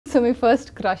So my first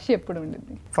crush eppudu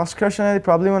undindi? First crush అనేది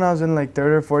probably when I was in like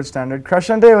 3rd or 4th standard. Crush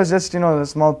అంటే it was just a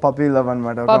small puppy love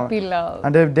anamata. Puppy love.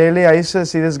 And daily I used to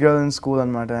see this girl in school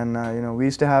anamata, and we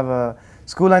used to have a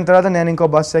school అయిన తర్వాత నేను ఇంకో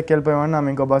bus ఎక్కి వెళ్ళిపోయేవాడిని, ఆమె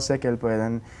ఇంకో bus ఎక్కి వెళ్ళిపోయేది.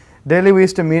 And daily we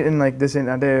used to meet in like this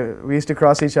we used to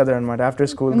cross each other anamata after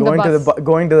school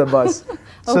going to the bus.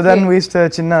 So Okay. then we used to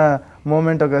చిన్న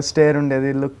moment ఒక stare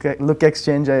ఉండేది, look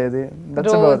exchange అయ్యేది.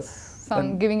 That's about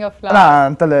giving a flower.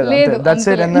 అంత లేదు. That's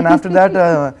it. And then after that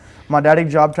my daddy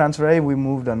job transfer అయ్యి we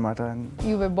moved anamata.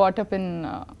 You were brought up in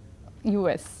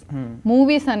US.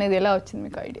 Movies అనేది ఎలా వచ్చింది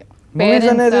మీకు ఐడియా? Movies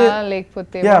అనేది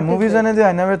లేకపోతే movies అనేది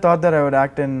I never thought that I would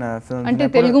act in films. అంటే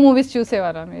Telugu movies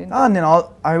చూసేవారా మీరు? నేను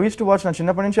I used to watch నా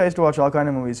చిన్నప్పటి నుంచి I used to watch all kind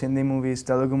of movies, Hindi movies,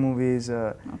 Telugu movies,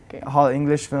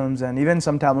 English films, and even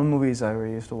some Tamil movies I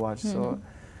used to watch. So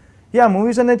yeah,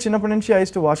 movies అనేది చిన్నప్పటి నుంచి I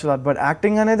used to watch a lot, but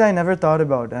acting అనేది I never thought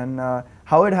about. And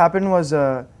how it happened was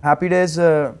Happy Days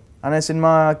అనే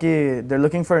సినిమాకి they're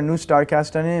looking for a new star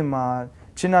cast అని మా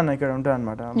చిన్న ఇక్కడ ఉంటాడు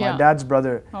అనమాట, my dad's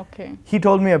brother. Okay. He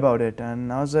told me about it and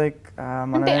I was like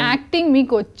అంటే acting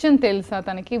మీకు వచ్చని తెలుసా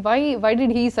తనకి? why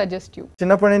did he suggest you?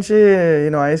 చిన్నప్పటి నుంచి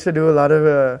I used to do a lot of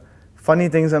funny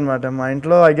things అనమాట మా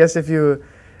ఇంట్లో. I guess if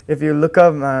you look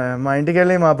up మా ఇంటికి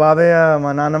వెళ్ళి మా బాబాయ్య మా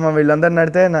నాన్నమ్మ వీళ్ళందరూ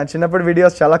నడితే నా చిన్నప్పటి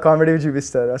వీడియోస్ చాలా కామెడీ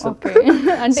చూపిస్తారు అసలు.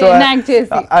 అంటే ఎనాక్ట్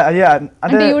చేసి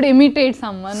అంటే you would imitate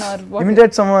someone or what?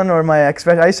 Imitate someone or my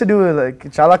expression. I used to do like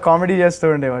చాలా కామెడీ చేస్తూ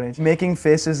ఉండేవాడిని, making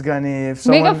faces గానీ.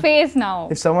 Make a face now.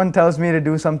 If someone tells me to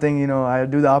do something, I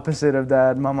do the opposite of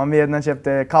that. మా mummy ఏదైనా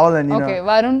చెప్తే కావాలని Okay,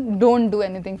 Varun, don't do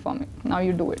anything for me. Now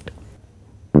you do it.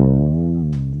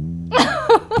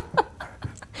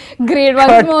 Great,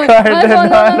 once more. No,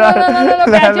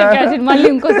 catch it. మళ్ళీ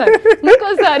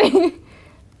ఇంకోసారి.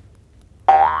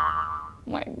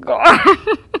 My God.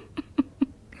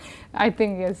 I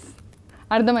think yes.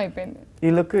 అర్థమైపోయింది.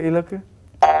 ఈ look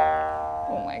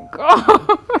Oh my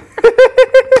God.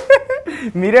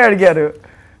 మీరే అడిగారు.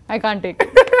 I can't take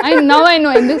it. Now I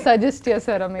know ఎందుకు suggest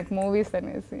చేశారా మీకు movies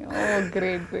అనేసి. Oh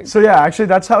great. So yeah, actually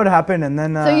that's how it happened. And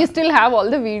then so you still have all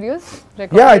the videos?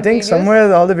 Yeah, I think somewhere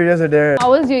all the videos are there.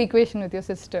 How was your equation with your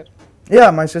sister? Yeah,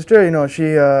 my sister, she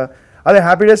అదే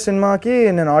happy days సినిమాకి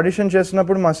నేను audition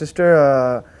చేస్తున్నప్పుడు మా sister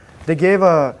they gave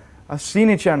a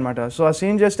scene ఇచ్చా అనమాట. So ఆ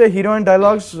scene చేస్తే heroine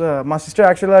dialogues మా సిస్టర్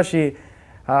యాక్చువల్గా she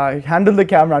handled the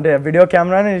camera, video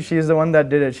camera, and she is the one that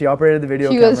did it. She operated the video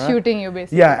camera. She was shooting you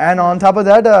basically. Yeah, and on top of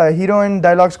that, heroine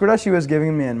dialogues kuda she was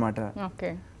giving me anamata.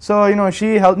 Okay. So she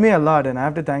helped me a lot, and I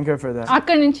have to thank her for that.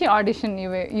 Akkad nunchi audition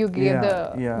you gave the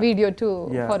video to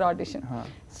for audition.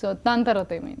 So dan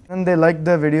tarvata emaindi? And they liked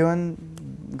the video and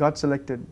got selected.